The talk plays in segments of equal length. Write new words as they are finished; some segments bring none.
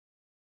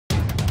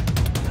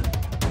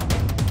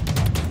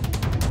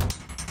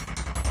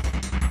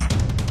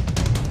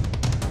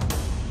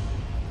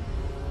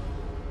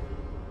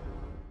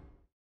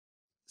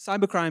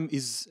Cybercrime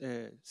is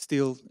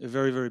still a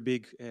very, very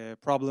big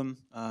problem,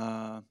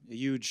 a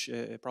huge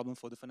problem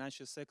for the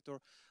financial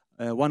sector.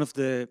 One of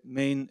the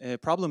main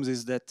problems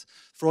is that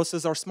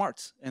fraudsters are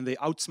smart and they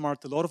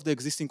outsmart a lot of the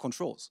existing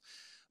controls.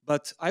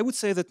 But I would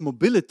say that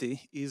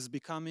mobility is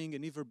becoming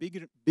an even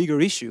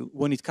bigger issue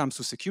when it comes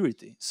to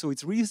security. So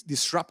it's really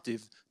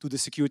disruptive to the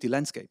security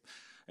landscape.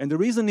 And the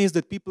reason is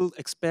that people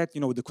expect,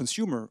 the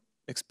consumer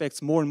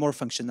expects more and more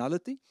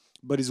functionality,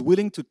 but is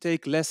willing to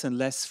take less and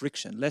less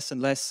friction, less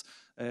and less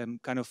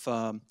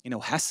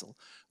hassle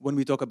when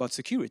we talk about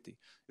security.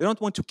 They don't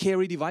want to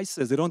carry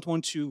devices. They don't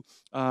want to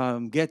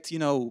get,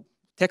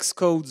 text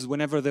codes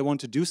whenever they want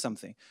to do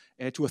something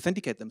to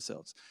authenticate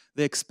themselves.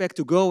 They expect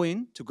to go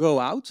in, to go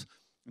out,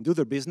 and do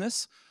their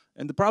business.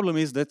 And the problem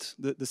is that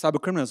the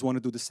cybercriminals want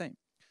to do the same.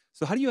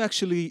 So how do you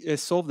actually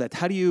solve that?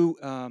 How do you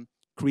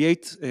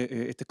create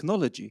a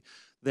technology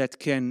that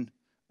can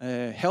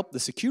help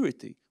the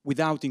security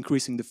without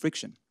increasing the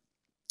friction?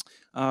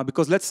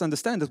 Because let's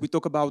understand that we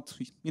talk about,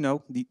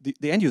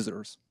 the end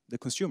users, the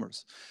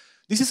consumers.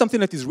 This is something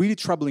that is really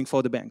troubling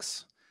for the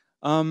banks.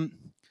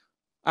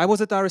 I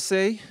was at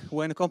RSA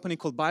when a company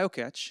called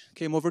BioCatch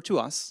came over to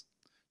us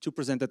to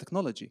present the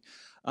technology.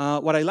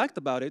 What I liked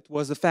about it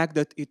was the fact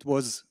that it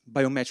was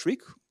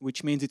biometric,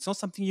 which means it's not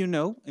something you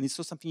know and it's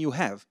not something you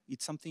have,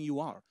 it's something you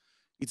are.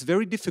 It's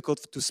very difficult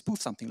to spoof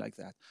something like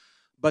that.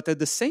 But at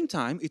the same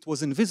time, it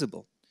was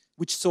invisible,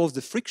 which solves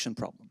the friction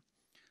problem.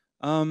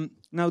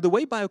 Now, the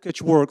way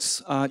BioCatch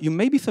works, you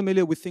may be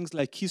familiar with things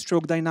like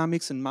keystroke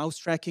dynamics and mouse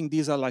tracking.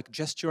 These are like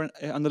gesture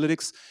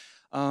analytics.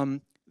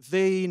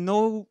 They're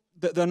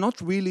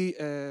not really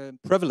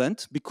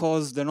prevalent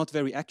because they're not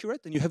very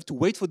accurate, and you have to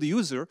wait for the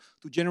user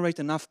to generate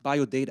enough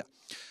bio data.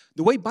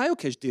 The way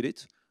BioCatch did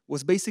it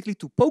was basically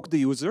to poke the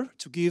user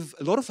to give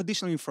a lot of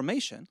additional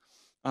information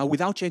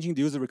without changing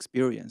the user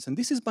experience. And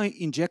this is by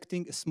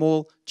injecting a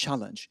small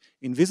challenge,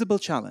 invisible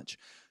challenge.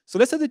 So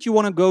let's say that you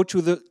want to go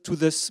to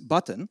this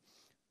button.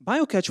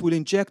 BioCatch will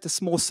inject a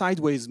small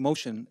sideways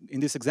motion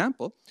in this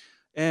example.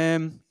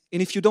 And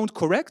if you don't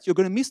correct, you're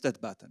going to miss that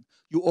button.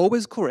 You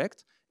always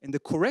correct, and the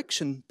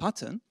correction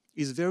pattern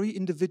is very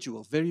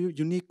individual, very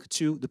unique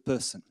to the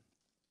person.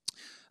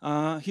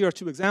 Here are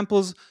two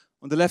examples.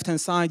 On the left-hand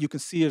side, you can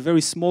see a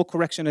very small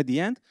correction at the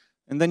end,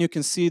 and then you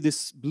can see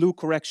this blue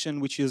correction,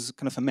 which is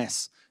kind of a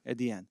mess at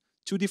the end.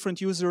 Two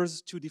different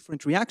users, two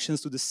different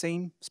reactions to the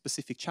same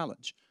specific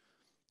challenge.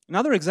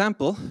 Another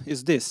example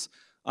is this.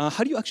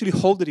 How do you actually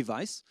hold the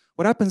device?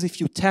 What happens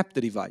if you tap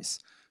the device?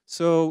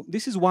 So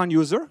this is one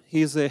user.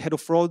 He's a head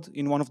of fraud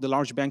in one of the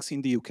large banks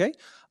in the UK.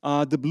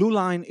 The blue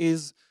line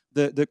is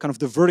the kind of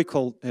the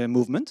vertical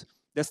movement.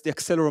 That's the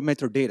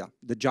accelerometer data,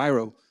 the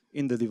gyro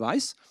in the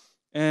device.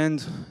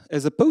 And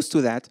as opposed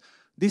to that,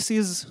 this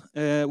is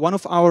one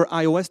of our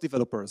iOS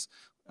developers,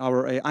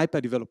 our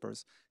iPad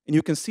developers. And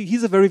you can see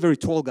he's a very, very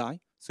tall guy.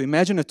 So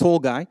imagine a tall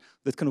guy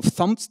that kind of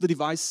thumps the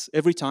device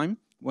every time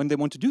when they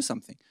want to do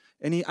something.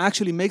 And he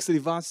actually makes the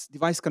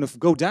device kind of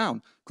go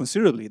down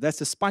considerably. That's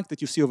the spike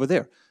that you see over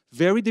there.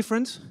 Very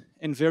different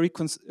and very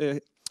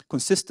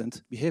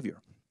consistent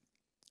behavior.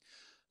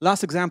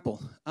 Last example.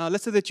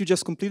 Let's say that you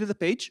just completed the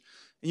page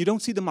and you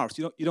don't see the marks,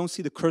 you don't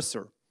see the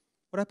cursor.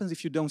 What happens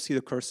if you don't see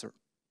the cursor?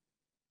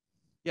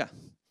 Yeah,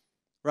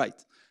 right.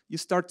 You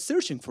start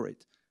searching for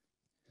it.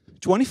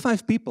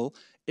 25 people,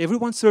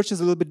 everyone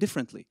searches a little bit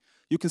differently.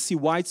 You can see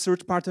wide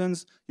search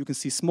patterns, you can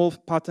see small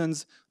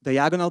patterns,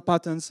 diagonal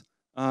patterns.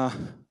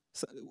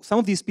 Some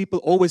of these people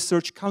always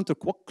search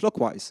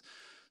counterclockwise.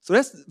 So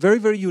that's very,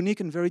 very unique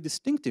and very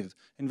distinctive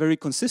and very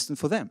consistent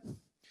for them.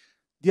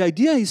 The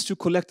idea is to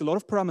collect a lot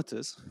of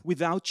parameters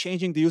without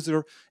changing the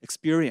user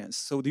experience.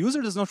 So the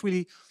user does not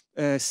really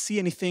see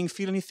anything,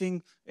 feel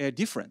anything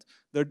different.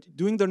 They're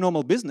doing their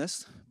normal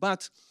business,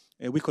 but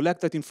we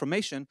collect that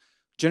information,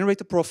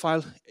 generate a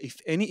profile.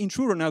 If any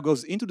intruder now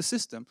goes into the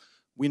system,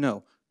 we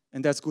know.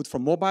 And that's good for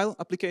mobile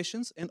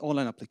applications and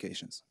online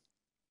applications.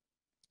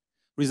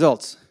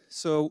 Results.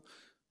 So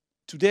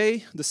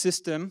today, the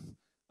system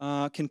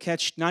can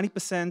catch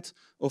 90%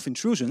 of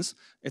intrusions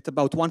at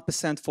about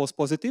 1% false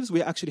positives.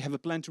 We actually have a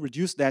plan to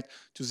reduce that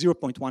to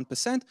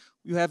 0.1%.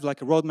 We have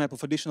like a roadmap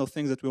of additional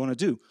things that we want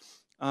to do.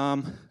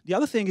 The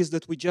other thing is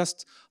that we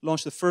just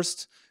launched the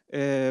first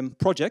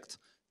project.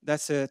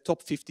 That's a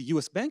top 50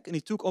 US bank, and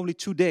it took only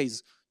 2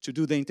 days to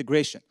do the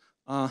integration,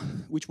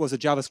 which was a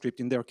JavaScript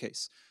in their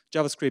case,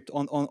 JavaScript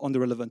on the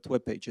relevant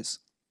web pages.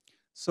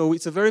 So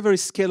it's a very, very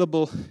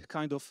scalable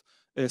kind of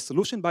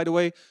solution. By the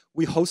way,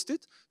 we host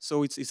it,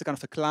 so it's a kind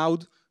of a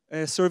cloud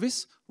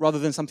service rather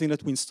than something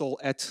that we install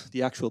at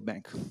the actual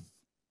bank.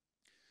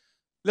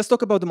 Let's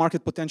talk about the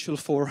market potential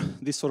for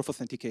this sort of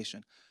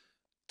authentication.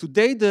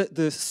 Today,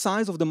 the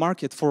size of the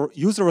market for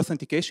user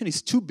authentication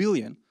is 2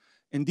 billion,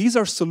 and these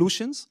are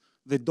solutions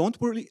that don't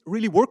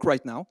really work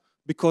right now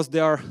because they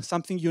are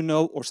something you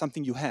know or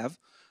something you have,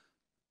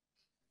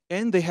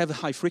 and they have a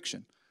high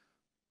friction.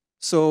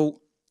 So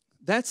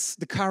that's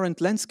the current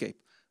landscape.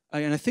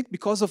 And I think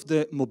because of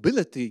the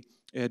mobility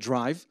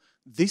drive,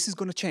 this is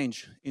going to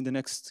change in the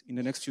next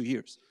few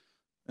years.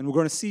 And we're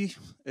going to see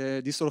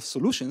these sort of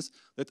solutions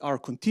that are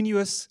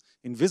continuous,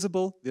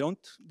 invisible, they don't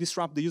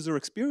disrupt the user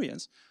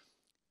experience,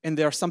 and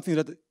they are something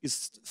that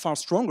is far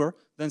stronger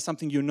than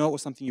something you know or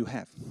something you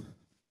have.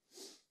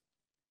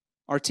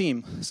 Our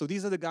team. So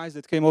these are the guys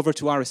that came over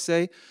to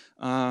RSA,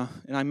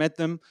 and I met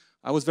them.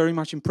 I was very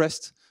much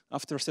impressed.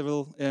 After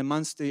several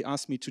months, they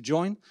asked me to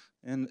join,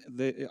 and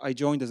I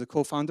joined as a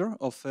co-founder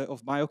of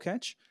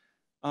BioCatch.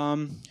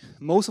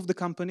 Most of the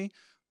company,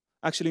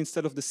 actually,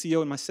 instead of the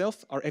CEO and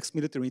myself, are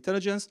ex-military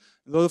intelligence,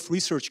 a lot of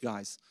research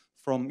guys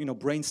from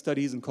brain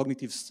studies and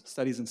cognitive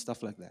studies and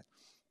stuff like that.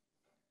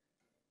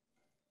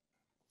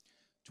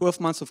 12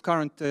 months of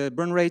current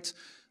burn rate,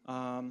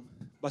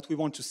 but we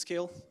want to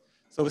scale.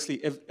 So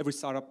obviously, every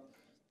startup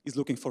is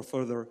looking for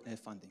further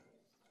funding.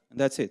 And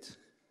that's it.